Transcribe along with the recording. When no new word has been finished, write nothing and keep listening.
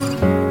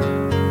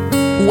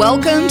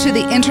Welcome to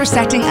the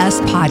Intersecting Us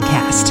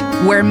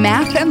podcast, where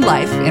math and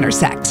life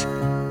intersect.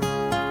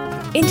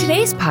 In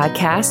today's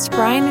podcast,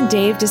 Brian and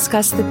Dave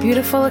discuss the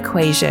beautiful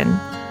equation,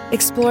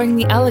 exploring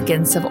the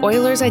elegance of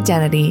Euler's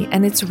identity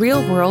and its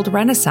real-world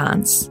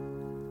renaissance.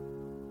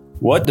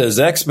 What does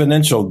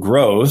exponential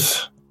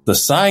growth, the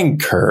sine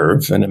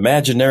curve, and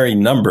imaginary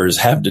numbers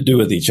have to do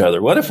with each other?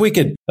 What if we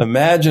could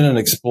imagine and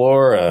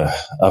explore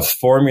a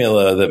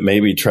formula that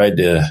maybe tried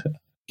to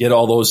get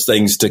all those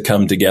things to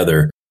come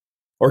together?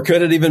 Or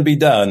could it even be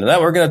done?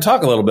 And we're going to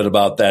talk a little bit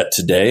about that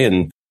today.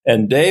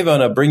 And Dave, I'm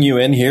going to bring you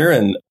in here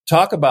and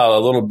talk about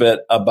a little bit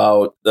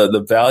about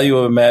the value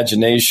of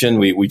imagination.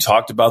 We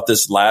talked about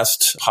this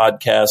last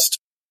podcast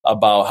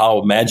about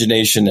how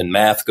imagination and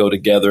math go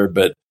together.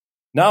 But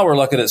now we're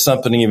looking at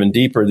something even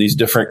deeper. These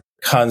different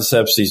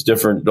concepts, these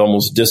different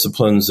almost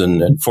disciplines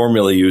and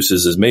formula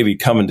uses is maybe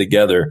coming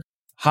together.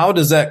 How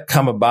does that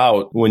come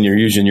about when you're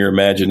using your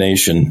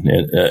imagination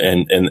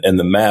and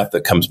the math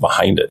that comes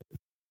behind it?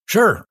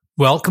 Sure.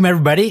 Welcome,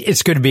 everybody.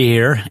 It's good to be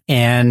here.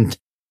 And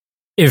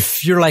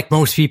if you're like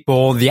most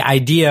people, the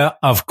idea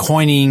of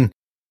coining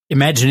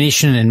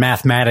imagination and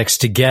mathematics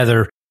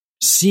together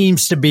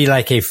seems to be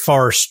like a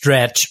far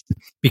stretch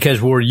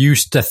because we're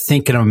used to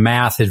thinking of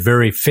math as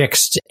very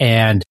fixed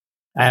and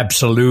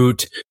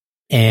absolute.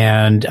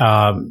 And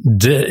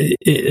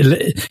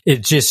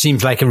it just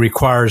seems like it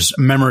requires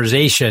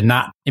memorization,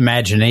 not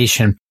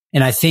imagination.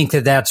 And I think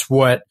that that's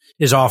what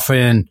is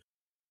often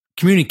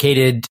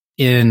communicated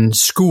in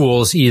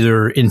schools,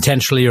 either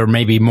intentionally or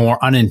maybe more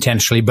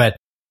unintentionally, but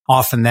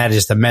often that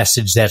is the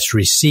message that's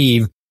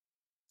received.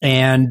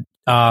 And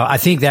I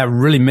think that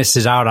really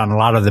misses out on a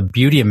lot of the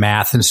beauty of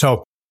math. And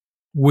so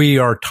we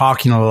are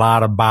talking a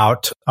lot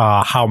about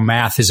how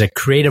math is a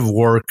creative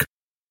work.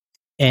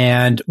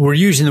 And we're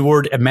using the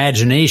word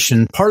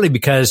imagination partly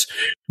because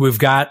we've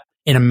got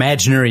an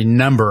imaginary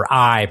number,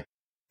 I,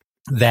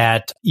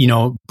 that,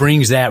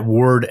 brings that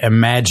word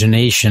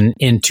imagination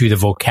into the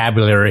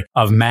vocabulary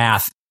of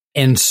math.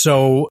 And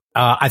so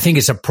I think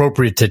it's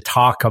appropriate to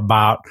talk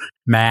about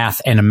math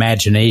and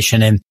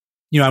imagination. And,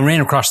 I ran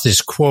across this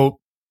quote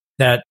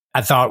that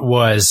I thought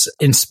was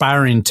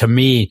inspiring to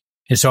me.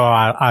 And so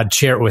I'd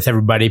share it with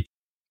everybody.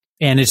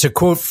 And it's a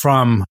quote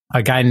from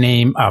a guy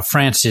named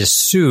Francis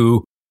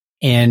Su.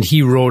 And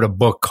he wrote a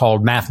book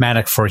called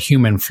Mathematics for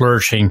Human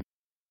Flourishing,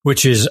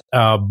 which is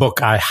a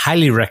book I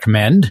highly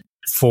recommend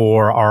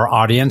for our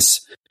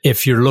audience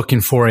if you're looking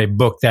for a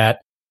book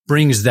that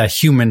brings the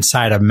human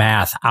side of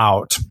math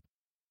out.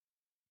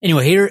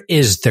 Anyway, here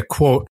is the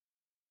quote.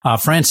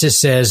 Francis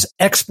says,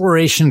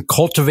 "Exploration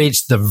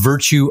cultivates the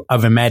virtue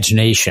of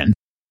imagination.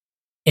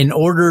 In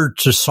order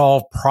to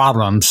solve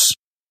problems,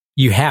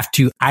 you have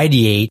to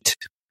ideate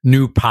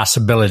new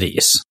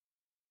possibilities."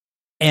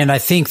 And I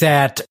think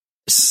that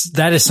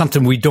is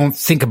something we don't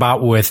think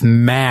about with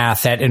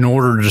math, that in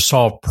order to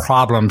solve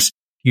problems,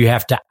 you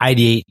have to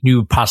ideate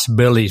new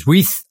possibilities.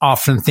 We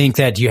often think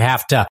that you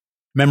have to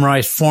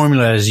memorize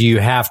formulas, you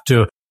have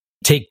to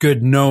take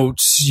good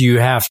notes, you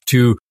have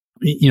to,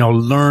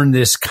 learn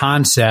this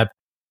concept,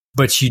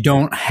 but you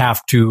don't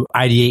have to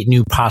ideate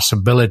new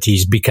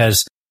possibilities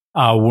because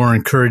we're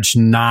encouraged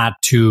not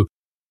to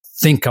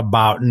think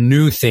about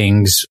new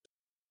things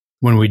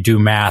when we do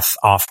math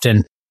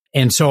often.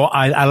 And so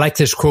I like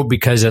this quote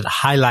because it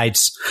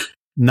highlights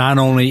not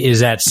only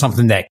is that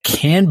something that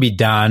can be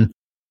done,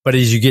 but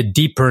as you get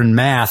deeper in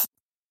math,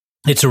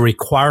 it's a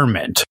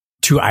requirement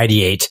to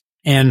ideate.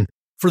 And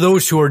for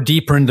those who are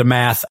deeper into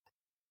math,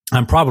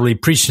 I'm probably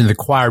preaching to the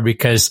choir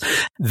because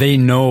they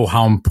know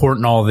how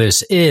important all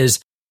this is.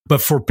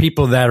 But for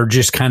people that are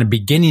just kind of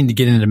beginning to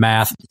get into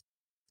math,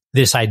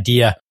 this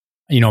idea,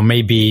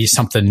 may be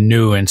something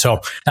new. And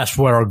so that's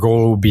what our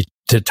goal would be,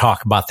 to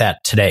talk about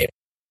that today.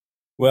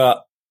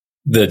 Well,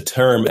 the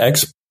term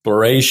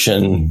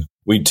exploration,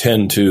 we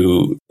tend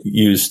to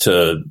use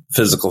to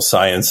physical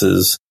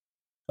sciences,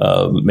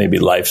 maybe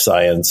life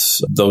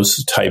science,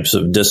 those types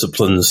of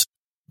disciplines.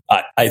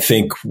 I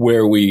think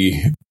where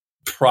we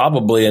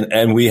probably,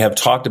 and we have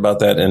talked about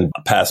that in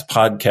past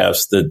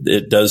podcasts, that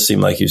it does seem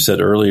like you said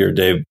earlier,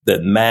 Dave,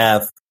 that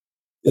math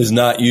is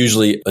not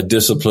usually a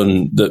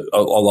discipline that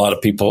a lot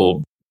of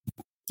people,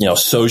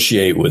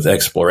 associate with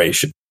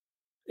exploration.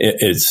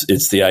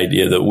 It's the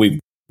idea that we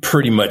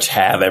pretty much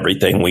have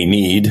everything we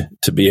need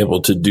to be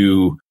able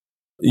to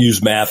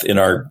use math in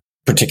our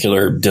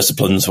particular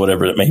disciplines,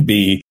 whatever it may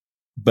be.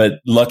 But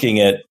looking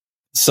at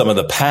some of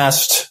the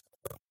past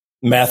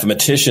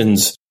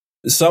mathematicians,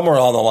 somewhere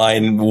on the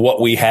line,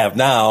 what we have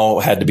now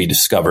had to be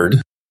discovered.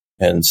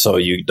 And so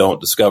you don't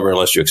discover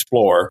unless you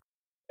explore.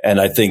 And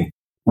I think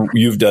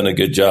you've done a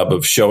good job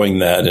of showing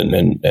that.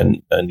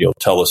 And you'll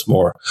tell us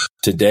more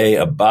today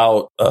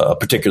about a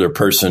particular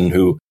person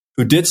who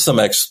did some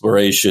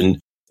exploration.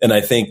 And I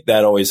think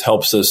that always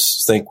helps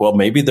us think, well,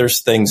 maybe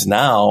there's things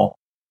now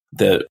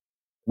that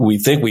we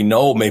think we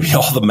know maybe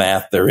all the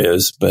math there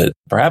is, but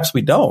perhaps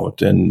we don't.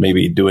 And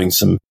maybe doing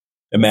some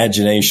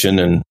imagination.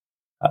 And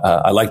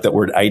I like that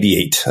word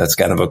ideate. That's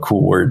kind of a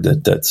cool word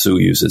that Sue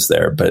uses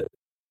there. But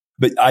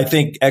But I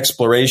think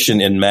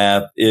exploration in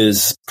math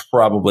is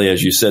probably,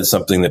 as you said,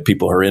 something that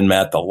people who are in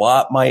math a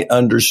lot might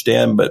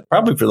understand, but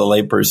probably for the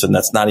layperson,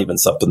 that's not even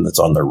something that's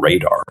on their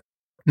radar.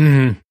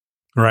 Mm-hmm.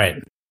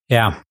 Right.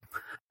 Yeah.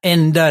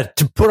 And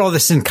to put all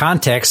this in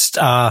context,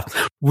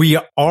 we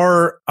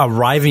are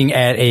arriving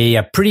at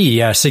a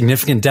pretty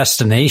significant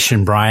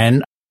destination,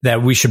 Brian,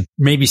 that we should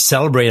maybe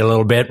celebrate a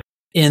little bit,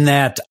 in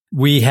that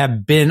we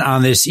have been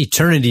on this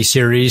eternity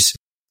series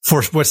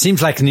for what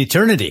seems like an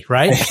eternity,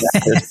 right?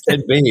 It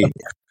could be.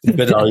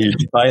 Depending on how you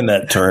define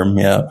that term,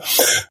 yeah.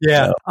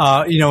 Yeah.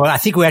 I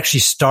think we actually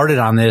started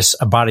on this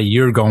about a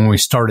year ago when we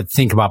started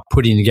thinking about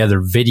putting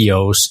together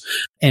videos.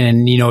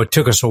 And, it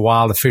took us a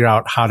while to figure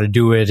out how to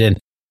do it. And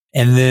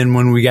then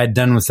when we got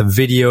done with the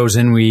videos,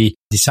 and we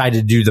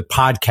decided to do the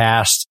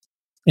podcast.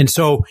 And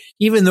so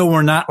even though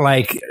we're not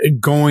like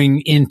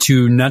going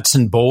into nuts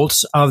and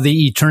bolts of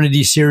the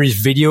Eternity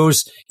series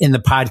videos in the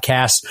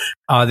podcast,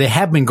 they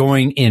have been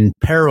going in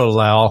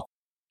parallel.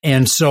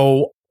 And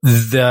so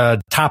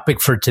the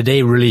topic for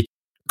today really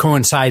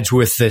coincides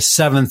with the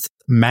 7th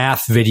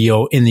math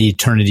video in the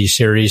Eternity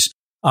series,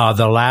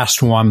 the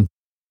last one.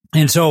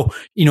 And so,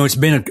 it's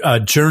been a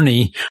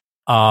journey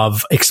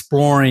of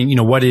exploring,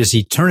 what is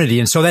eternity.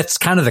 And so that's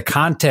kind of the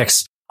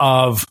context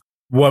of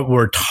what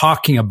we're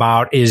talking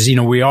about is,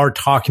 we are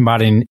talking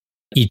about in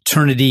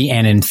eternity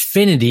and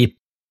infinity.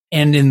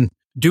 And in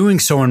doing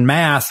so in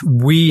math,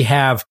 we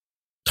have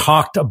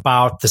talked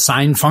about the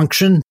sine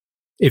function.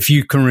 If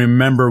you can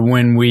remember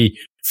when we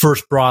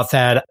first brought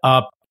that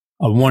up,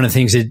 one of the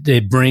things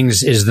it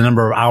brings is the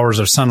number of hours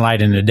of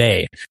sunlight in a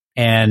day.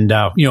 And,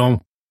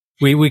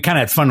 we kind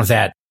of had fun with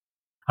that.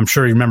 I'm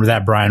sure you remember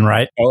that, Brian,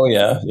 right? Oh,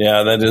 yeah.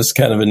 Yeah, that is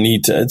kind of a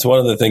neat, it's one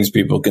of the things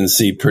people can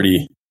see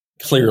pretty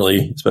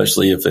clearly,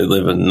 especially if they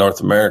live in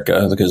North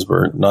America, because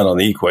we're not on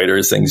the equator.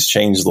 As things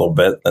change a little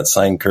bit, that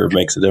sine curve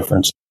makes a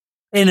difference.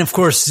 And of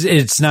course,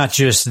 it's not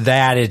just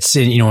that. It's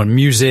in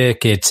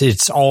music.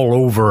 It's all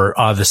over.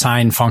 The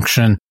sine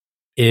function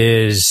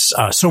is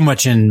so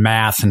much in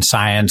math and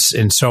science,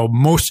 and so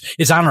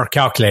it's on our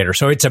calculator.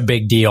 So it's a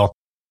big deal.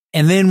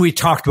 And then we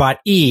talked about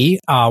E,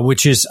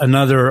 which is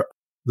another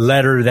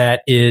letter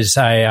that is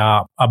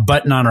a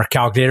button on our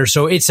calculator.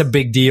 So it's a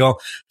big deal,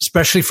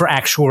 especially for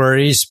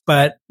actuaries,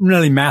 but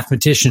really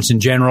mathematicians in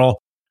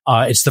general.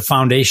 It's the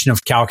foundation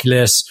of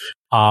calculus.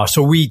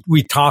 So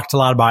we talked a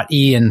lot about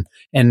E,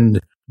 and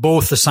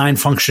both the sine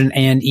function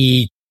and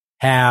E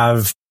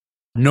have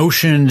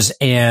notions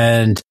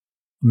and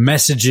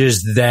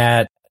messages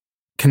that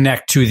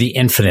connect to the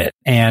infinite.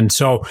 And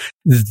so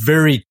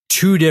very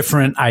two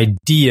different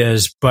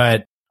ideas,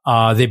 but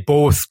they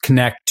both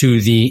connect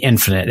to the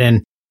infinite.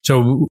 And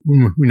so,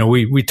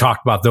 we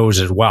talked about those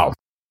as well.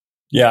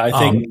 Yeah, I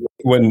think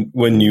when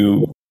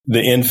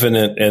the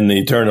infinite and the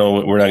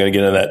eternal, we're not going to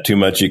get into that too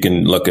much. You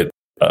can look at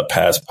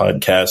past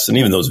podcasts and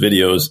even those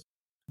videos,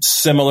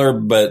 similar,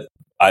 but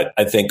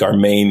I think our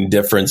main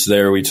difference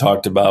there we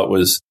talked about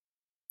was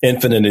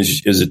infinite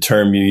is a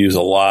term you use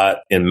a lot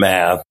in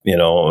math,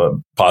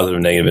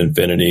 positive, negative,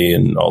 infinity,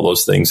 and all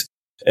those things.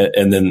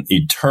 And then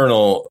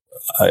eternal,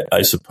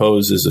 I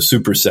suppose, is a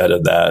superset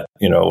of that,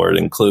 where it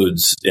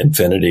includes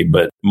infinity,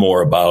 but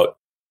more about,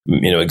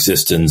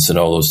 existence and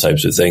all those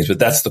types of things. But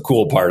that's the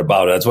cool part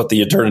about it. That's what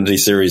the Eternity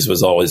series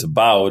was always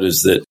about,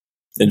 is that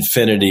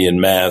infinity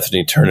in math and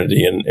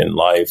eternity in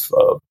life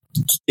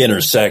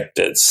intersect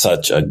at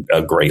such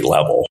a great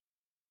level.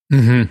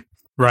 Mm-hmm.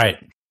 Right.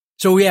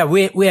 So yeah,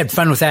 we had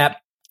fun with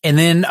that. And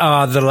then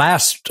the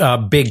last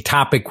big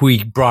topic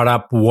we brought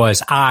up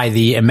was I,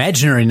 the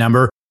imaginary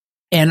number.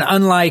 And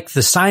unlike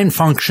the sine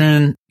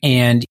function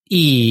and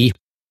E,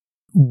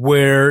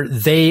 where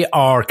they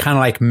are kind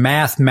of like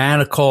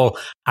mathematical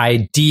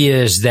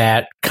ideas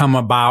that come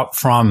about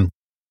from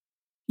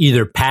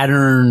either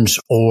patterns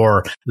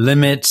or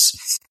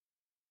limits,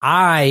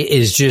 I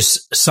is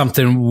just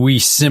something we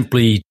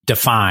simply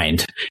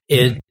defined.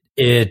 It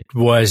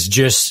was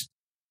just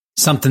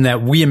something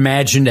that we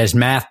imagined as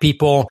math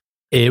people.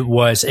 It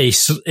was a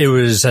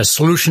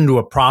solution to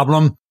a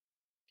problem.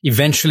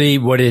 Eventually,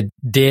 what it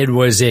did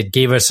was it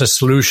gave us a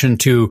solution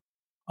to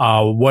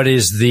what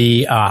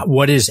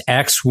is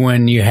x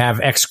when you have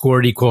x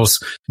squared equals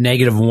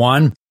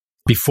 -1.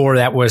 Before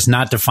that was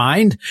not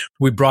defined.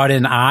 We brought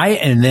in I,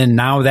 and then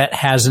now that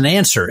has an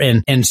answer.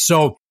 And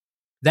so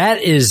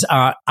that is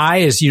I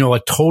is a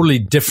totally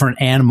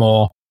different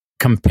animal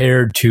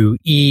compared to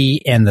E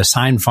and the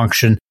sine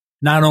function.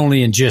 Not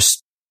only in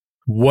just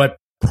what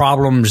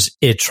problems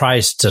it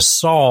tries to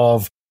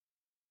solve,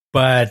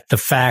 but the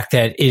fact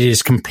that it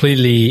is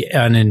completely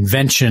an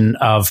invention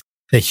of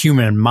the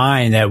human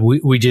mind that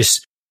we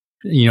just,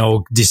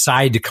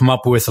 decide to come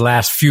up with the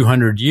last few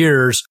hundred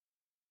years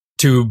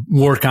to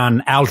work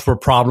on algebra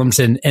problems.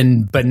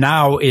 But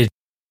now it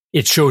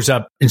shows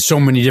up in so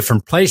many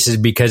different places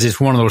because it's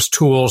one of those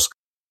tools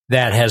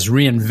that has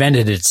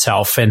reinvented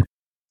itself.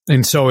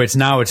 And so it's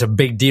a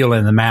big deal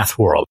in the math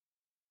world.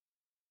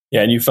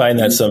 Yeah. And you find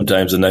that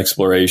sometimes in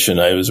exploration.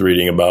 I was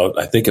reading about,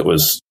 I think it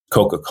was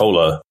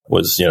Coca-Cola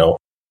was,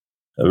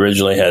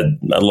 originally had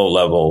a low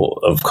level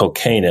of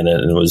cocaine in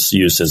it and was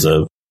used as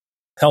a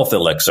health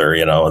elixir,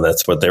 and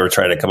that's what they were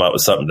trying to come out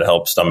with, something to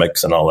help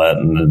stomachs and all that.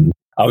 And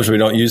obviously we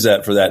don't use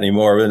that for that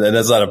anymore. And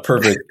that's not a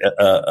perfect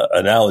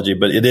analogy,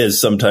 but it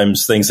is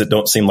sometimes things that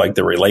don't seem like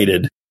they're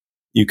related.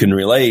 You can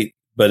relate,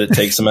 but it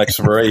takes some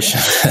exploration.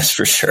 That's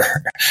for sure.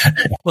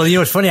 Well,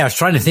 it's funny. I was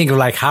trying to think of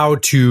like how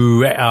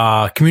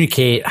to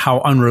communicate how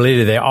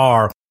unrelated they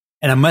are.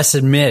 And I must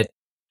admit,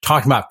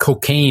 talking about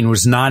cocaine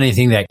was not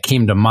anything that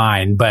came to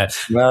mind, but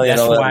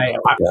that's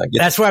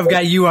why I've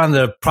got you on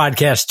the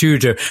podcast too,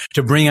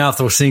 to bring out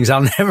those things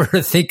I'll never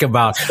think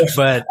about.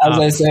 But as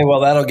I say,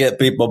 well, that'll get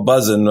people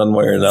buzzing one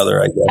way or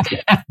another, I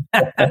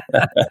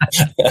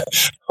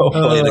guess.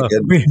 Hopefully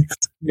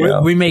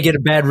we may get a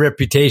bad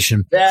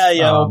reputation.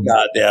 Yeah. Oh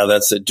God. Yeah.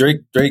 That's it.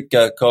 Drink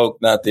Coke,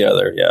 not the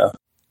other. Yeah.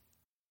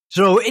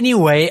 So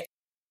anyway,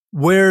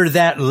 where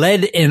that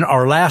led in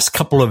our last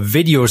couple of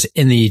videos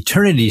in the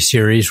Eternity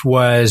series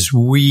was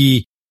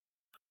we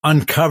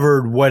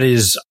uncovered what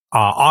is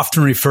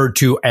often referred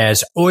to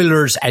as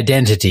Euler's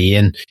identity.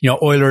 And,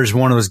 Euler is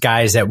one of those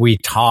guys that we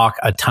talk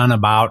a ton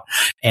about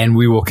and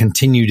we will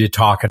continue to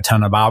talk a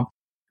ton about.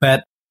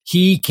 But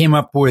he came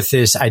up with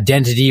this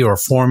identity or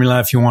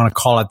formula, if you want to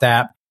call it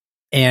that.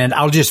 And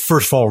I'll just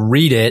first of all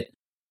read it.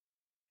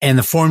 And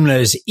the formula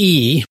is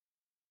E.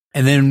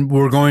 And then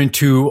we're going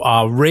to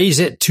raise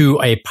it to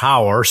a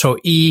power. So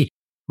E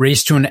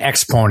raised to an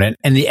exponent.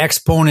 And the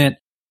exponent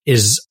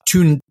is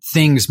two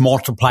things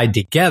multiplied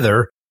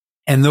together.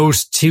 And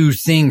those two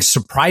things,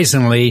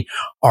 surprisingly,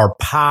 are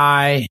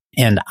pi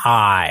and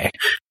I.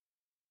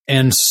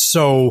 And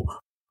so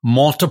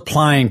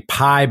multiplying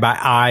pi by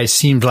I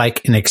seems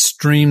like an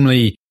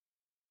extremely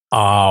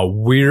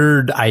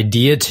weird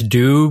idea to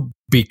do,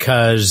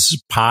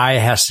 because pi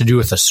has to do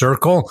with a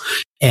circle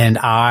and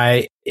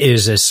I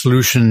is a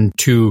solution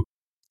to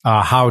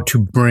how to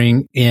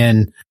bring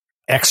in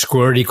x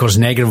squared equals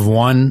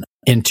 -1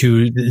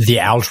 into the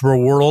algebra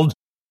world.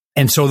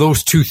 And so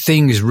those two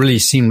things really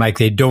seem like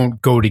they don't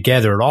go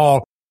together at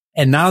all.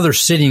 And now they're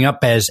sitting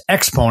up as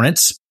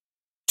exponents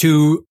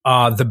to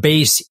the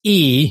base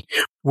E,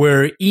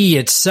 where E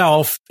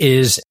itself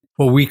is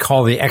what we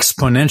call the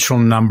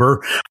exponential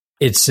number.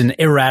 It's an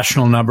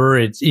irrational number.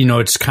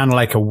 It's kind of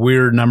like a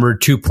weird number,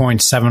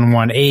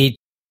 2.718.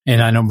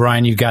 And I know,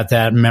 Brian, you got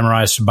that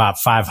memorized about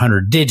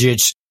 500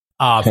 digits.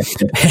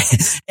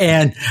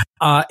 And,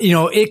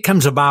 it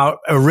comes about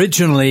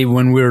originally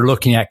when we were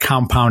looking at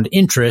compound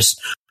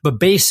interest, but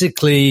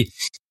basically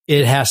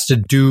it has to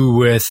do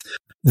with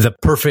the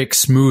perfect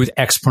smooth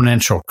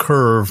exponential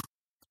curve.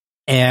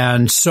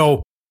 And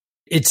so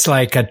it's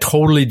like a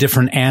totally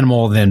different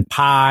animal than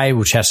pi,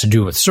 which has to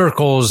do with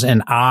circles,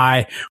 and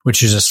I,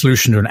 which is a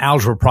solution to an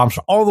algebra problem.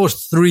 So all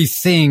those three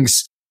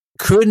things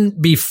couldn't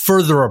be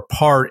further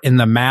apart in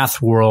the math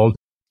world.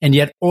 And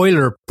yet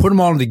Euler put them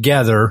all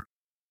together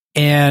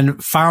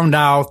and found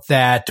out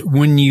that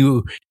when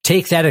you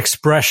take that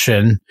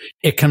expression,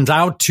 it comes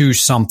out to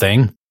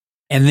something,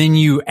 and then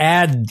you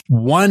add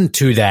 1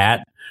 to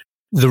that,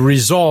 the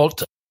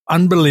result,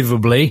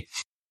 unbelievably,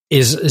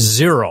 is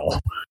 0.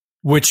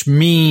 Which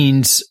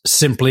means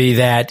simply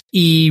that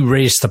E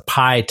raised to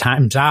pi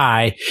times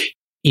I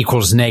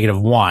equals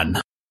 -1.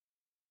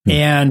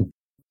 And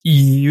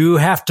you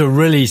have to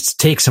really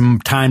take some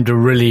time to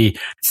really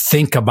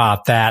think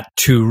about that,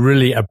 to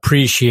really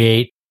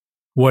appreciate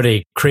what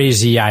a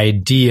crazy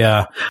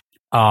idea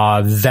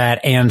that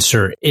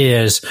answer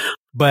is.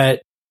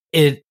 But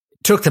it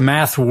took the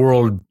math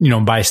world,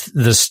 by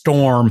the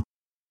storm,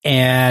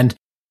 and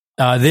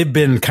they've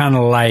been kind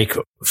of like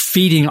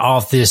feeding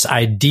off this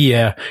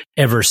idea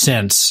ever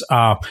since.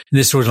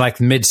 This was like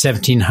the mid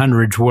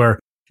 1700s where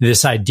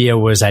this idea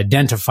was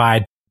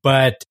identified,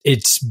 but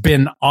it's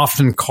been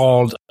often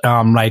called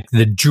like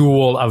the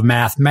jewel of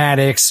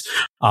mathematics.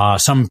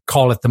 Some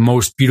call it the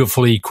most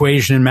beautiful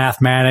equation in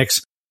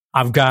mathematics.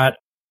 I've got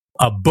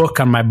a book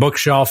on my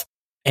bookshelf,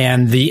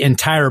 and the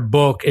entire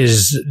book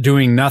is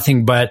doing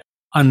nothing but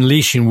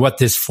unleashing what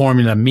this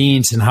formula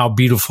means and how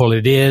beautiful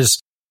it is.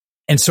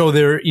 And so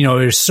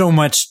there's so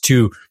much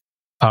to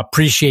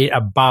appreciate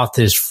about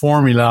this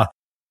formula.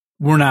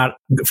 We're not,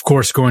 of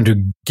course, going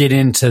to get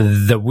into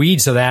the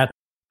weeds of that,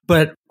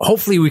 but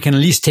hopefully we can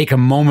at least take a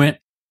moment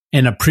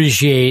and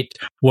appreciate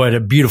what a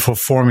beautiful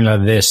formula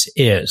this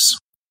is.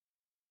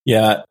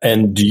 Yeah.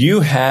 And do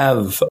you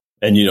have,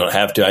 and you don't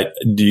have to,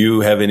 do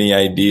you have any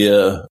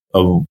idea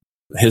of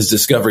his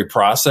discovery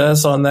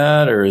process on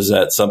that? Or is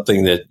that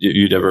something that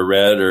you'd ever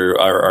read,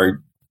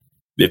 or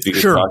if you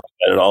could talk about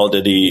it at all?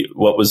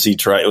 Was he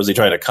trying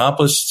to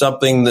accomplish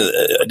something?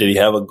 Did he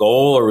have a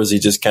goal, or was he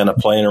just kind of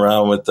playing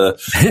around with the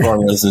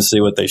formulas and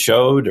see what they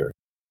showed? Or?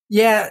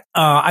 Yeah,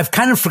 I've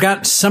kind of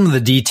forgotten some of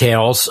the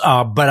details,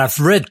 but I've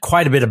read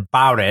quite a bit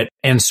about it.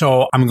 And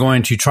so I'm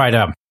going to try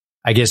to,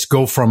 I guess,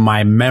 go from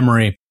my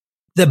memory.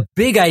 The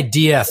big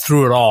idea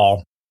through it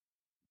all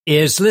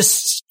is,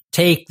 let's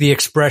take the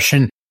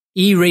expression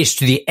E raised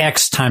to the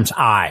X times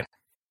I.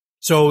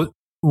 So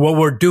what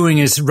we're doing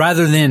is,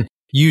 rather than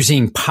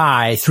using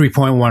pi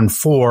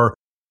 3.14,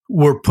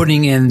 we're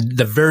putting in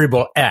the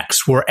variable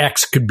x, where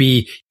x could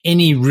be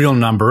any real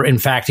number. In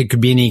fact, it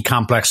could be any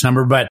complex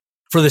number. But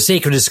for the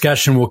sake of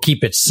discussion, we'll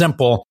keep it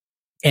simple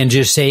and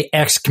just say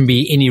x can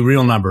be any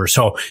real number.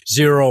 So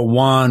 0,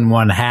 1,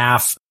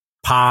 1/2,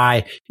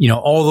 pi,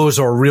 all those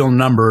are real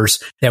numbers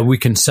that we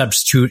can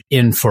substitute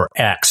in for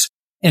x.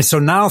 And so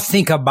now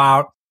think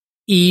about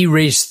e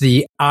raised to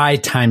the I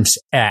times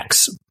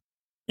x.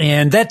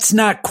 And that's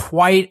not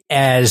quite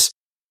as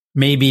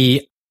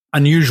maybe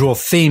unusual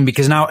thing,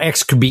 because now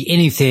x could be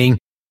anything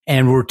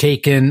and we're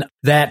taking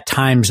that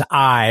times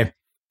I.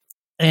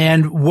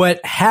 And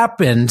what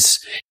happens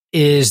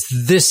is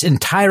this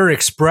entire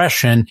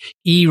expression,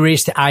 e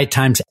raised to I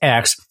times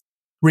x,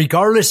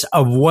 regardless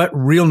of what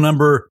real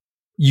number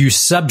you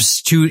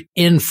substitute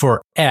in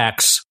for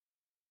x,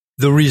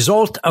 the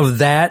result of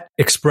that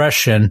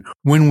expression,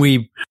 when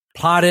we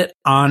plot it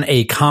on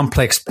a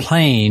complex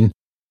plane,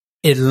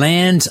 it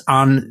lands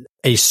on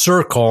a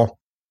circle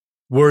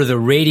where the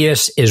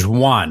radius is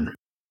 1.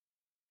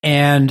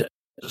 And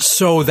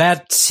so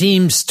that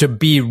seems to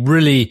be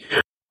really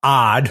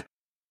odd,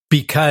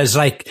 because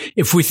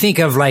if we think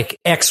of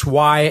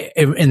xy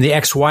in the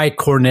xy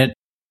coordinate,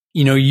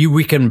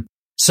 we can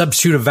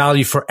substitute a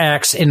value for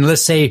x, and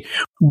let's say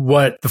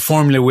what the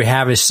formula we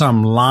have is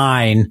some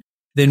line,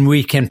 then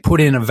we can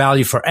put in a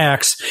value for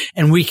x,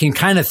 and we can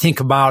kind of think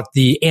about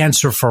the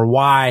answer for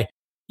y.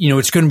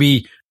 It's going to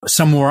be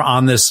somewhere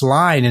on this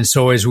line. And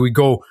so as we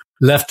go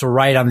left to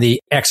right on the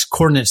x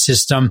coordinate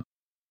system,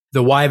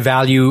 the y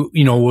value,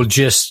 will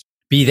just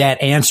be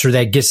that answer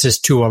that gets us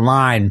to a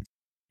line.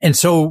 And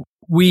so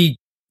we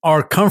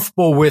are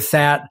comfortable with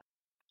that,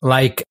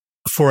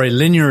 for a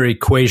linear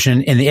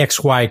equation in the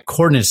xy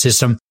coordinate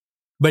system.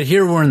 But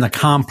here we're in the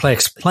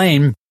complex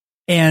plane.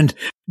 And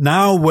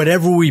now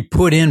whatever we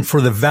put in for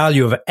the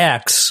value of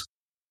x,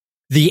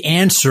 the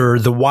answer,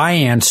 the y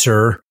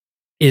answer,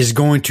 is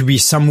going to be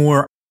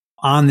somewhere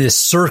on this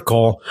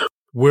circle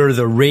where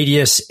the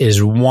radius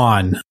is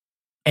 1.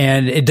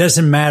 And it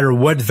doesn't matter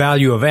what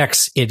value of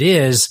x it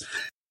is,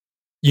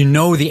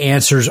 the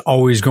answer is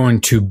always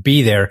going to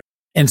be there.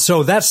 And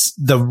so that's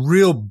the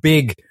real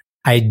big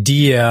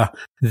idea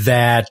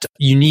that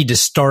you need to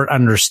start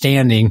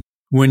understanding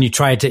when you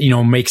try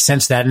to, make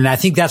sense of that. And I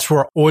think that's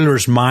where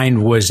Euler's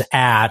mind was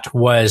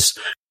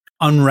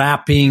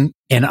unwrapping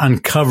and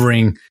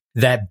uncovering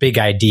that big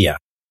idea.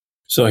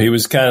 So he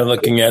was kind of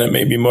looking at it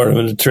maybe more of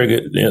a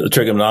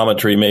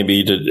trigonometry,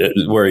 maybe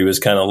where he was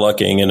kind of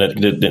looking,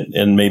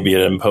 and maybe it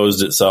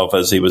imposed itself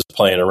as he was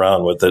playing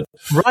around with it.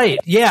 Right.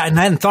 Yeah. And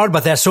I hadn't thought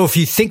about that. So if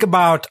you think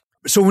about,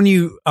 when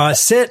you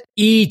set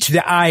e to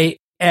the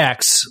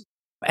ix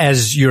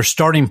as your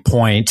starting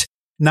point,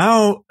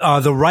 now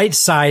the right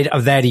side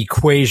of that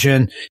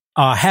equation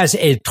has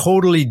a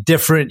totally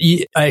different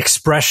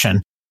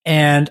expression.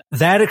 And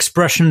that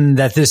expression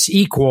that this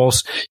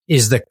equals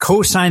is the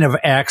cosine of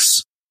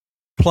x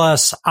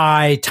plus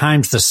I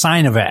times the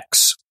sine of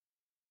x.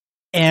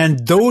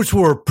 And those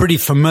were pretty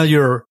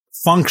familiar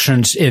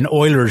functions in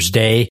Euler's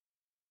day.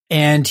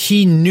 And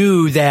he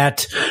knew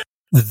that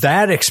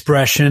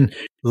expression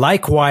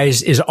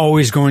likewise is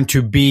always going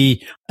to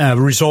be a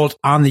result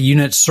on the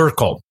unit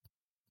circle,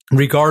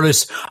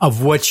 regardless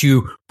of what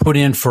you put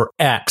in for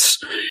x.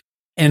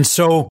 And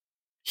so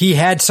he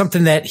had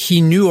something that he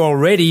knew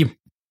already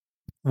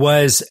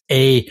was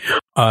a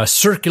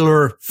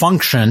circular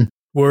function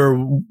where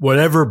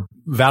whatever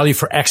value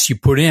for x you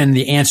put in,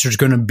 the answer is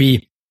going to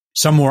be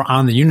somewhere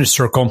on the unit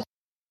circle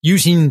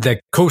using the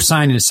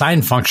cosine and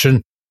sine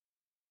function.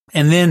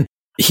 And then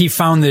he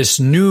found this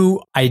new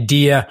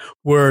idea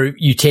where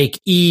you take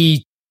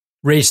e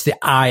raised to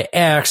the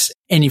ix,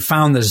 and he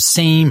found the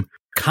same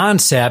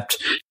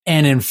concept.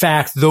 And in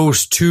fact,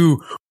 those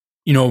two,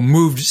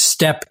 moved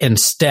step in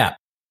step.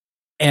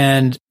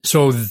 And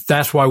so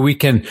that's why we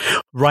can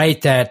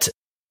write that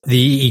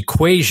the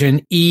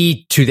equation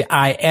e to the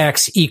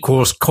ix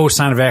equals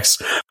cosine of x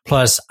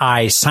plus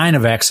I sine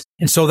of x.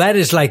 And so that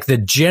is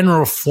the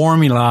general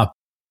formula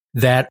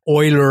that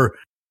Euler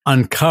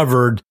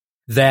uncovered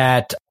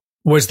that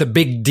was the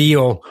big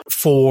deal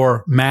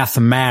for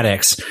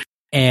mathematics.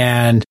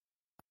 And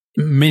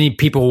many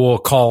people will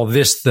call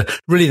this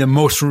really the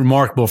most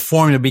remarkable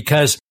formula,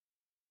 because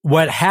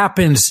what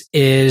happens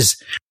is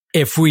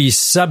if we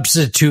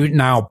substitute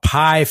now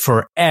pi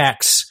for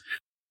x,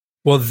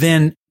 well,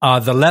 then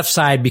the left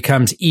side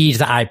becomes e to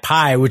the I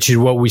pi, which is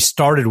what we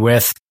started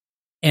with.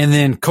 And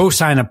then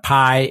cosine of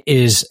pi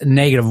is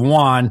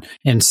 -1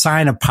 and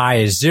sine of pi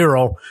is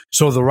 0.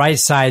 So the right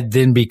side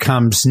then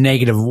becomes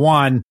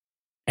 -1.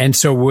 And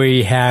so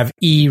we have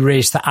e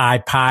raised to the I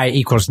pi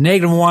equals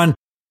 -1.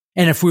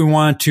 And if we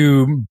want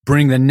to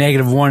bring the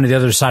 -1 to the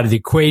other side of the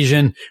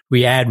equation,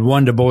 we add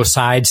 1 to both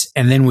sides.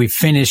 And then we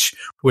finish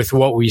with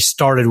what we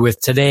started with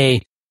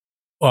today,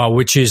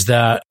 which is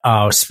the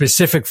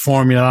specific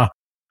formula,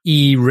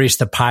 e raised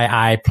to pi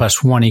I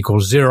plus 1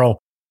 equals 0.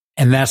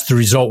 And that's the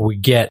result we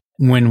get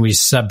when we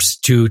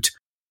substitute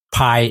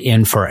pi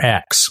in for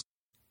x.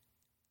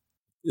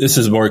 This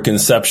is more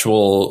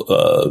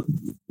conceptual,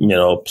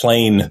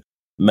 plain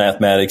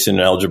mathematics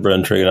and algebra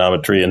and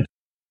trigonometry. And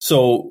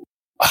so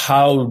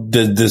how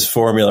did this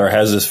formula, or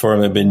has this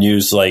formula been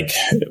used? Like,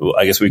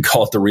 I guess we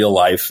call it the real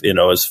life,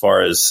 as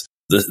far as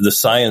the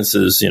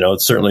sciences,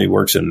 it certainly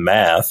works in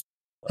math.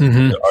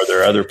 Mm-hmm. Are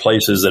there other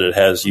places that it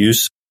has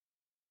use?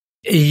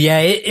 Yeah,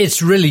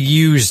 it's really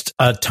used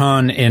a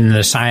ton in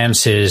the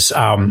sciences.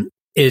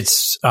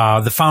 It's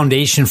the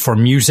foundation for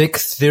music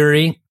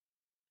theory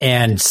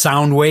and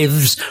sound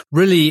waves,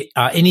 really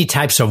any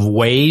types of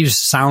waves,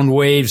 sound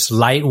waves,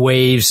 light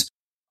waves,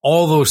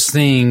 all those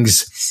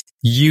things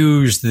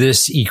use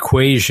this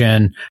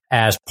equation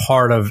as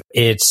part of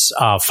its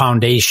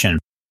foundation.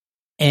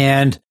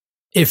 And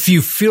if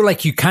you feel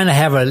like you kind of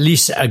have at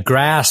least a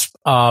grasp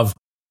of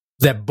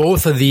that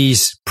both of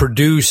these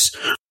produce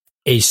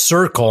a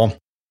circle,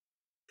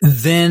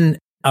 then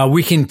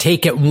we can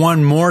take it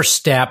one more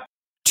step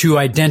to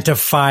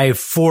identify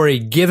for a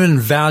given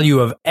value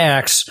of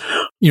X,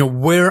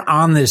 where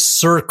on this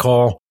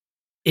circle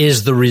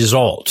is the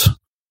result.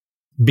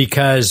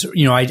 Because,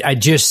 I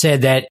just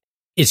said that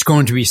it's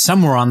going to be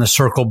somewhere on the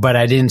circle, but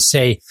I didn't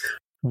say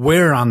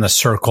where on the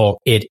circle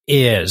it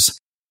is.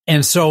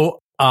 And so,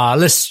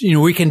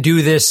 we can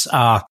do this,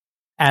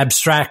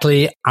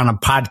 abstractly on a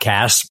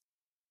podcast,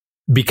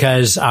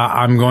 because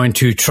I'm going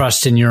to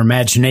trust in your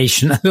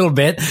imagination a little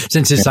bit,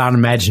 since it's on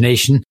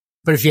imagination.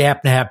 But if you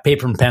happen to have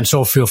paper and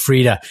pencil, feel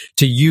free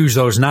to use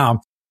those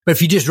now. But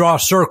if you just draw a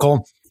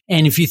circle,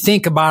 and if you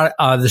think about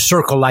the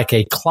circle like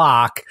a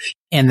clock,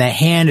 and the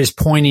hand is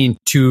pointing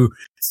to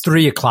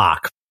 3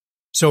 o'clock.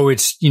 So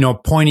it's,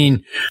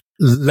 pointing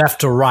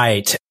left to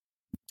right.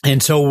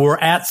 And so we're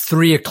at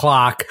 3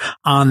 o'clock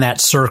on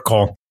that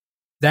circle.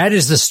 That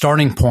is the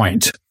starting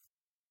point.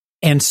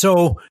 And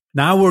so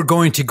now we're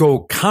going to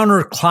go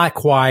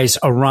counterclockwise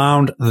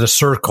around the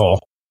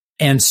circle.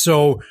 And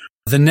so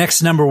the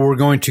next number we're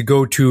going to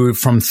go to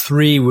from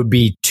 3 would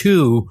be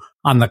 2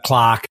 on the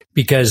clock,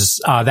 because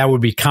that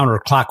would be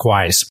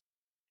counterclockwise.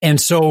 And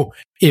so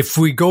if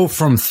we go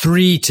from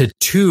 3 to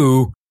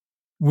 2,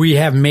 we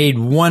have made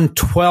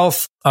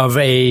 1/12 of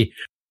a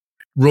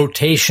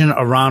rotation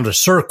around a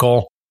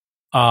circle,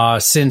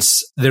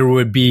 since there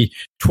would be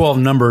 12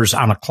 numbers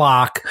on a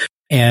clock.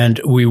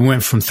 And we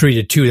went from 3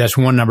 to 2. That's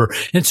one number.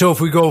 And so if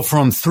we go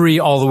from 3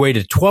 all the way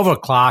to 12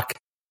 o'clock,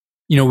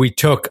 we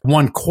took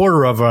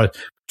 1/4 of a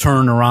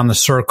turn around the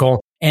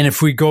circle. And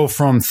if we go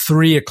from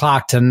 3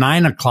 o'clock to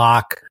 9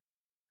 o'clock,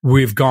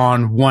 we've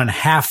gone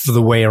 1/2 of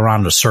the way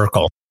around the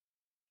circle.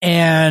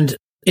 And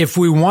if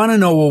we want to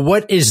know, well,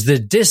 what is the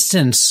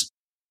distance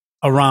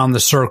around the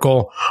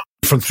circle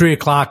from 3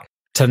 o'clock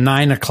to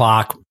 9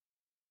 o'clock?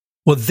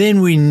 Well,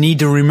 then we need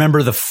to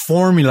remember the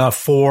formula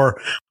for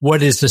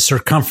what is the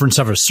circumference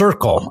of a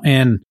circle.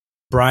 And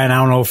Brian, I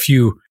don't know if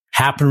you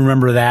happen to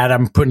remember that.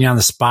 I'm putting you on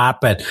the spot,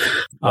 but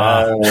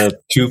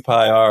 2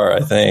 pi r,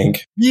 I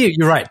think. Yeah,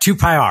 you're right. 2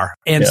 pi r.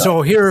 And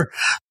so here,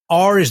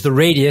 r is the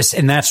radius,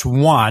 and that's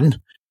 1.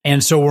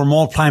 And so we're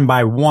multiplying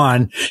by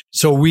 1.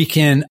 So we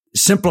can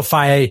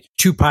simplify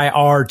 2 pi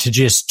r to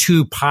just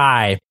 2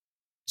 pi.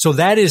 So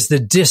that is the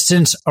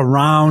distance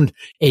around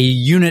a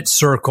unit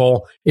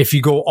circle if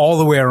you go all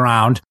the way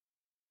around.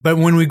 But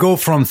when we go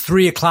from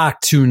 3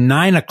 o'clock to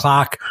 9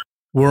 o'clock,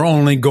 we're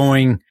only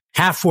going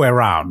halfway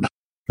around.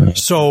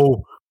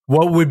 So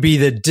what would be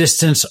the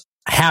distance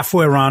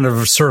halfway around of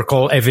a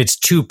circle if it's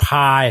 2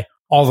 pi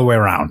all the way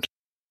around?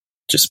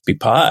 Just be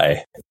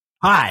pi.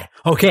 Pi.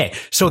 Okay.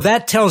 So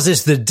that tells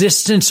us the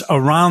distance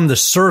around the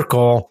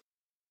circle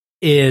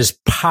is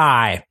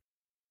pi.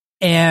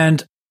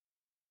 And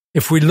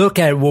if we look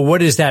at, well,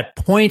 what is that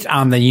point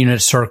on the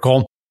unit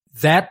circle?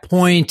 That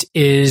point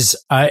is,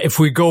 if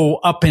we go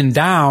up and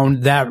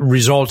down, that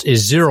result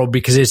is 0,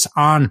 because it's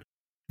on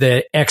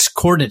the x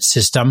coordinate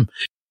system,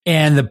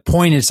 and the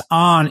point it's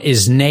on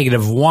is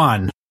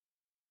 -1.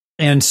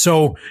 And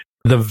so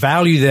the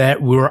value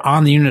that we're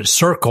on the unit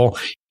circle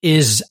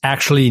is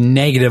actually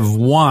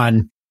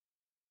 -1.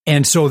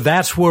 And so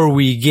that's where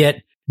we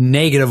get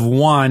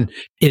 -1,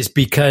 is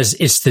because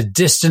it's the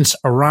distance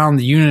around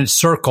the unit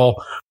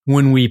circle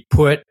when we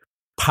put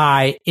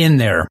pi in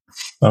there.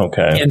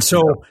 Okay. And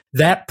so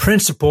that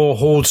principle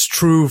holds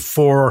true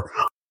for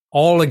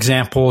all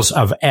examples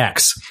of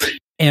x.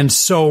 And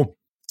so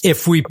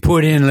if we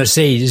put in, let's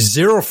say,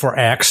 0 for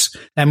x,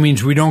 that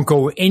means we don't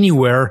go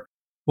anywhere.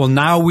 Well,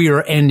 now we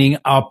are ending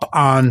up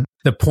on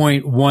the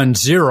point 1,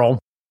 0.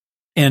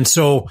 And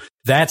so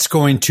that's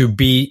going to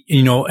be,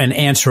 an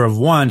answer of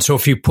 1. So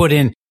if you put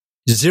in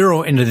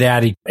 0 into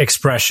that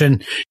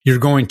expression, you're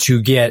going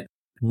to get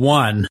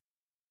 1.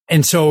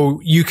 And so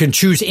you can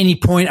choose any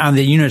point on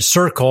the unit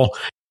circle,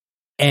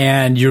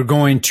 and you're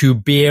going to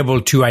be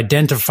able to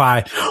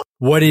identify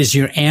what is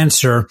your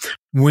answer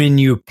when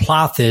you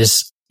plot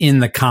this in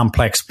the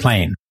complex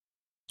plane.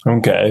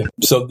 Okay.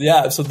 So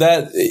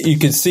that you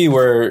can see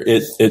where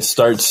it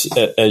starts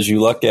as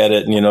you look at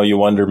it, and you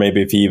wonder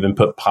maybe if you even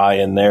put pi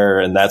in there,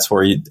 and that's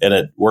where and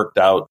it worked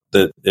out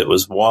that it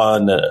was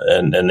 1,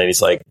 and then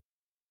he's like,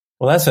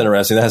 well, that's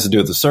interesting. That has to do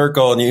with the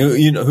circle, and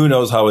who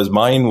knows how his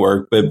mind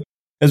worked. But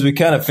as we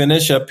kind of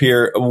finish up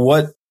here,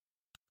 what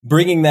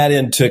bringing that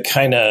into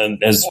kind of,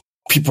 as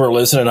people are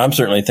listening, I'm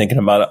certainly thinking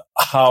about it,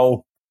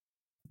 how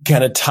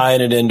kind of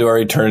tying it into our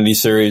eternity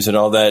series and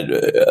all that.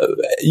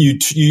 You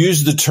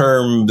use the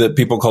term that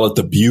people call it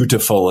the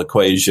beautiful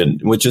equation,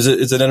 which is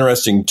it's an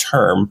interesting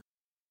term.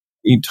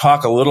 You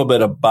talk a little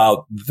bit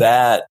about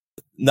that,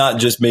 not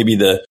just maybe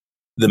the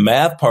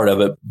math part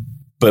of it,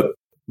 but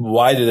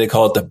why do they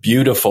call it the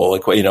beautiful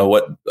equation?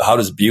 How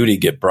does beauty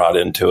get brought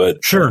into it?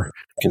 Sure.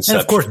 And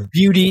of course,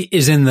 beauty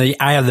is in the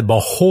eye of the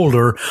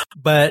beholder,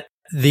 but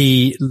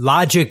the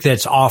logic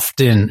that's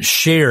often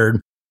shared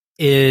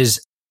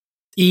is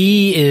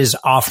E is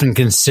often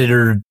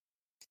considered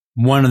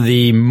one of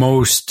the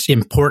most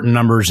important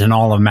numbers in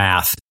all of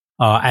math.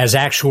 As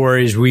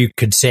actuaries, we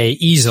could say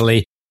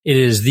easily it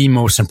is the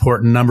most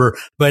important number,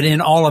 but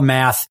in all of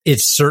math,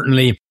 it's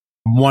certainly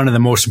one of the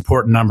most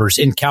important numbers.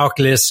 In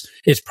calculus,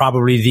 it's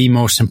probably the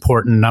most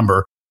important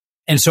number.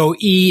 And so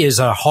E is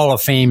a Hall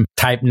of Fame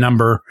type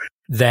number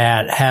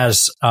that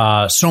has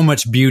so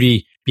much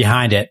beauty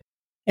behind it.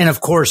 And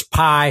of course,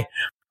 pi,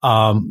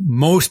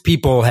 most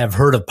people have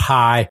heard of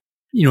pi.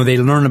 They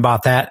learn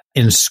about that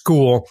in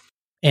school.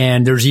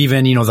 And there's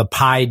even, the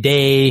Pi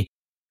Day.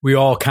 We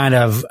all kind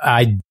of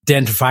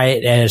identify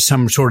it as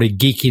some sort of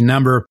geeky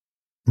number.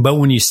 But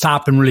when you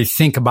stop and really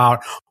think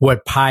about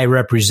what pi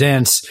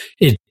represents,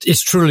 it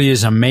truly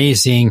is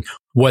amazing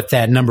what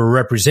that number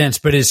represents.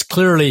 But it's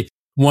clearly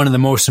one of the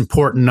most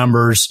important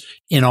numbers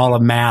in all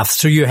of math.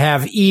 So you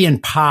have E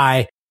and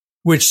pi,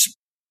 which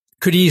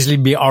could easily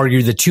be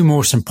argued the two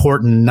most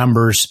important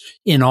numbers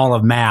in all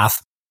of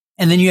math.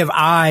 And then you have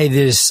I,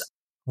 this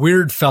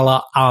weird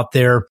fella out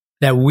there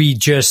that we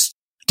just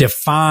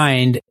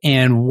defined.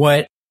 And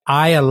what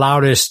I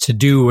allowed us to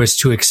do was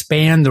to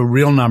expand the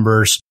real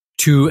numbers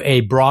to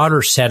a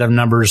broader set of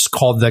numbers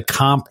called the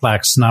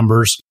complex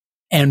numbers.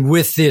 And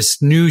with this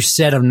new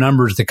set of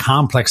numbers, the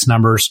complex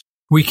numbers,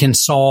 we can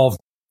solve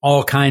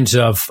all kinds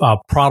of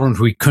problems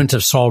we couldn't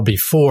have solved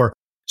before.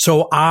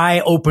 So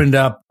I opened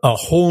up a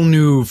whole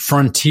new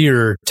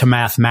frontier to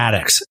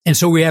mathematics. And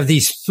so we have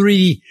these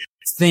three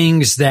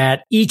things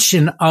that each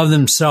and of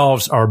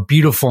themselves are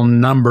beautiful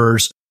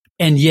numbers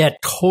and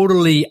yet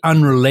totally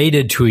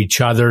unrelated to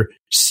each other,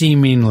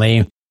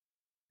 seemingly.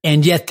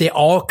 And yet they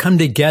all come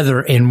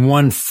together in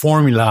one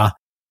formula.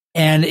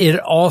 And it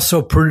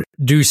also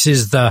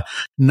produces the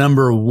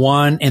number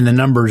 1 and the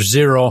number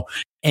 0.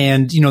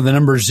 And, the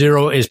number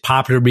 0 is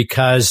popular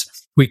because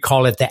we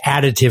call it the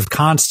additive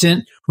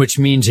constant, which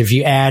means if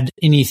you add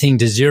anything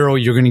to 0,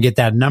 you're going to get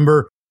that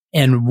number.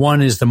 And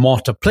 1 is the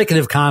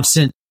multiplicative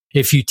constant.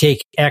 If you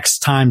take X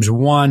times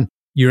 1,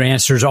 your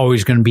answer is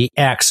always going to be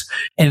X.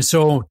 And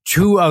so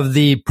two of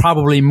the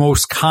probably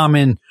most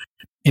common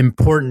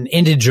important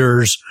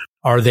integers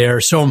are there.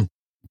 So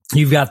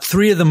you've got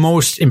three of the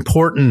most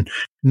important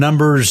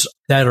numbers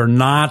that are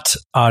not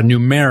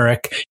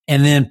numeric,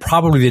 and then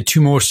probably the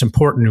two most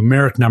important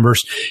numeric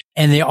numbers.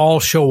 And they all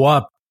show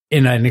up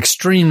in an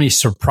extremely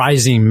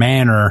surprising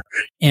manner,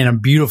 in a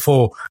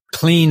beautiful,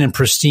 clean and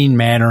pristine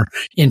manner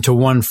into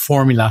one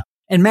formula.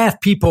 And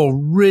math people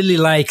really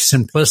like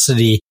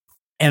simplicity.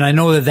 And I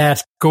know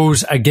that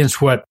goes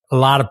against what a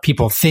lot of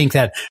people think,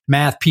 that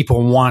math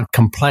people want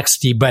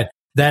complexity, but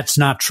that's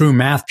not true.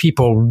 Math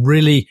people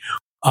really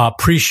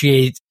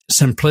appreciate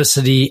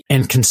simplicity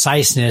and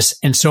conciseness.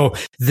 And so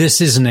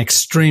this is an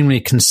extremely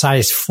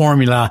concise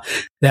formula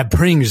that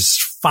brings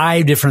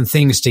 5 different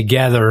things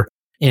together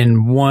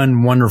in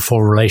one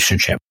wonderful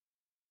relationship.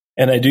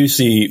 And I do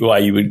see why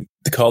you would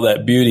call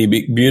that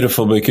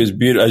beautiful, because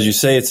as you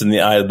say, it's in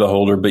the eye of the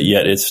beholder, but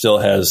yet it still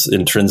has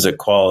intrinsic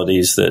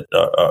qualities that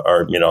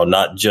are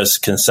not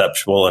just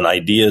conceptual and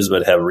ideas,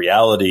 but have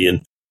reality.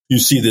 And you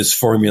see this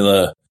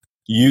formula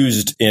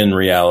used in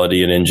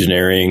reality and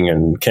engineering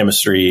and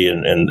chemistry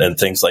and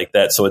things like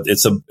that. So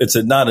it's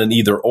not an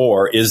either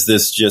or. Is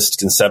this just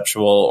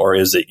conceptual or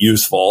is it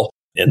useful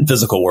in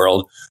physical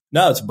world?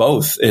 No, it's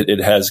both. It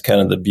has kind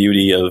of the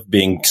beauty of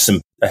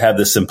have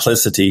the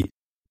simplicity,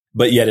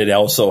 but yet it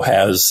also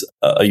has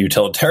a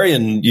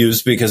utilitarian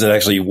use because it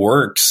actually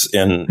works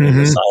in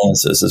the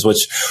sciences,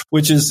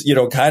 which is,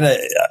 kind of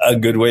a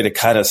good way to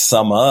kind of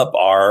sum up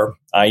our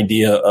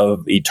idea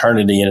of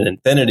eternity and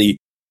infinity.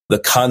 The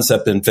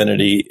concept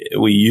infinity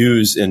we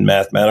use in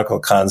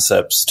mathematical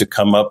concepts to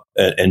come up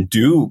and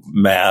do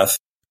math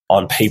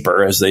on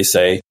paper, as they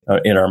say,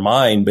 in our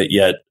mind. But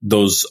yet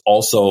those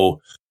also,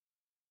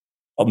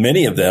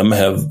 many of them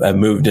have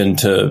moved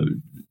into,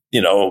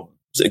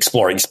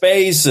 exploring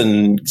space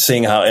and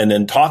seeing how, and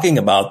then talking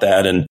about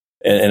that and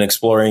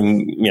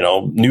exploring,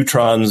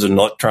 neutrons and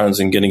electrons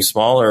and getting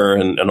smaller.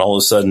 And all of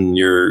a sudden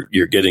you're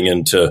getting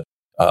into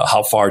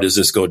how far does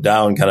this go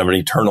down, kind of an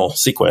eternal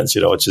sequence,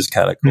 which is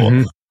kind of cool.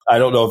 Mm-hmm. I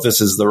don't know if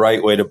this is the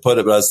right way to put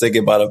it, but I was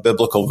thinking about a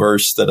biblical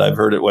verse that I've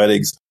heard at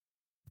weddings.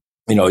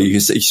 You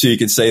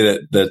could say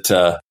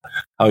that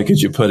how could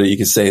you put it? You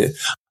could say,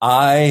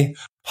 I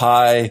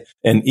pi,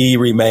 and E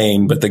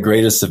remain, but the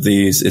greatest of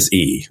these is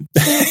E.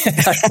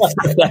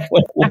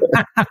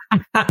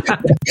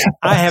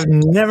 I have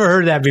never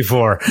heard that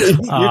before. You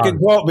can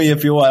quote me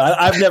if you want.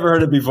 I've never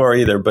heard it before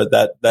either, but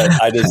that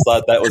I just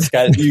thought that was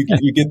kind of,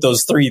 you get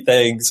those three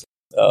things.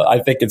 I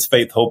think it's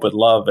faith, hope, and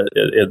love.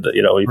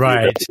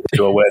 Right.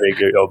 To a wedding,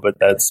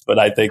 but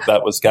I think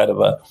that was kind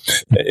of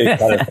it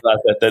kind of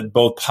thought that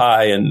both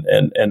pi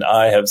and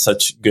I have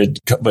such good,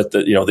 but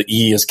the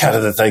E is kind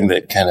of the thing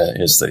that kind of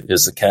is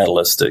the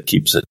catalyst that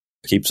keeps it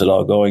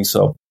all going.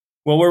 So,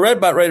 well, we're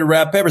about ready to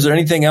wrap up. Is there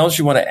anything else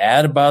you want to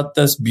add about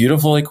this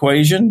beautiful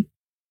equation?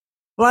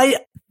 Well, I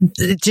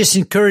just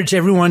encourage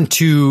everyone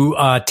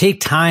to take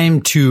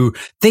time to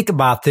think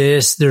about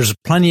this. There's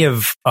plenty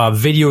of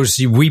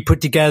videos we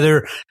put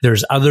together.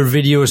 There's other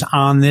videos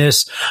on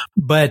this,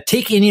 but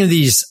take any of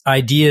these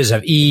ideas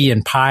of E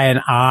and pi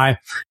and I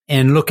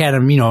and look at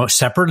them,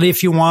 separately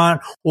if you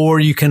want, or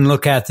you can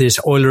look at this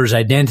Euler's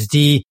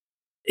identity.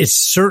 It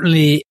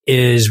certainly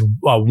is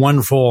a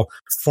wonderful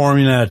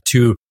formula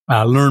to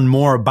learn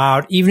more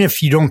about, even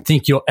if you don't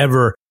think you'll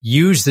ever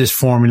use this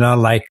formula,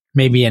 like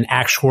maybe an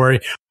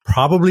actuary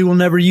probably will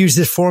never use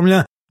this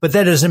formula, but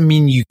that doesn't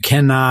mean you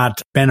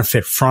cannot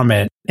benefit from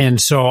it.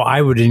 And so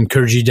I would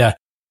encourage you to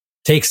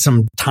take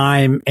some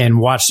time and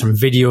watch some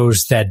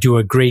videos that do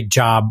a great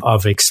job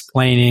of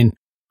explaining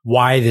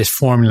why this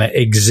formula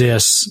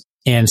exists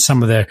and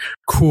some of the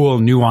cool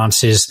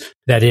nuances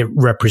that it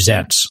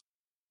represents.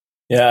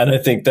 Yeah, and I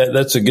think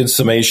that's a good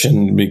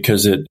summation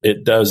because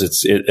it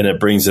does and it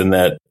brings in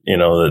that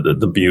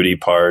the beauty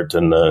part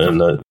and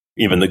the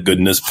even the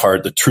goodness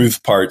part, the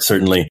truth part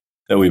certainly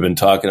that we've been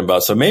talking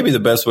about. So maybe the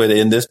best way to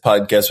end this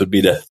podcast would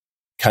be to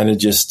kind of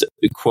just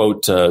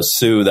quote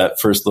Sue, that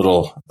first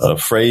little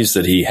phrase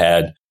that he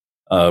had,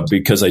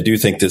 because I do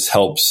think this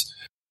helps.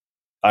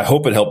 I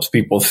hope it helps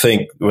people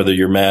think, whether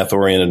you're math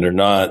oriented or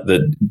not,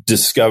 that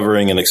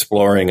discovering and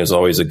exploring is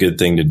always a good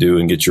thing to do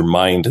and get your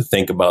mind to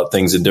think about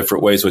things in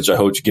different ways, which I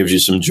hope gives you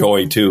some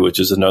joy too, which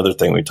is another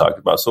thing we talked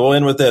about. So we'll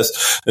end with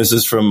this. This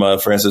is from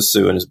Francis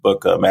Sue in his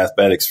book,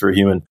 Mathematics for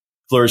Human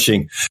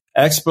Flourishing.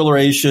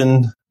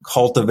 Exploration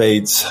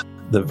cultivates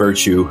the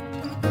virtue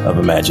of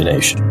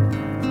imagination.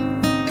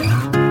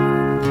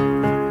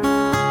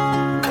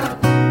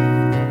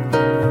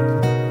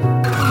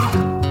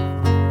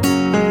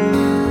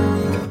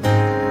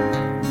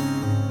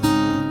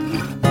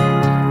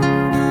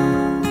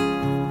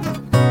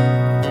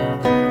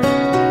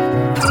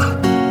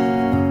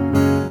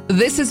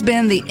 This has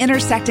been the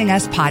Intersecting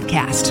Us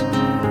podcast.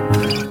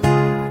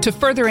 To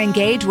further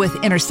engage with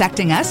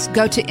Intersecting Us,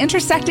 go to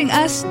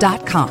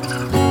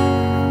intersectingus.com.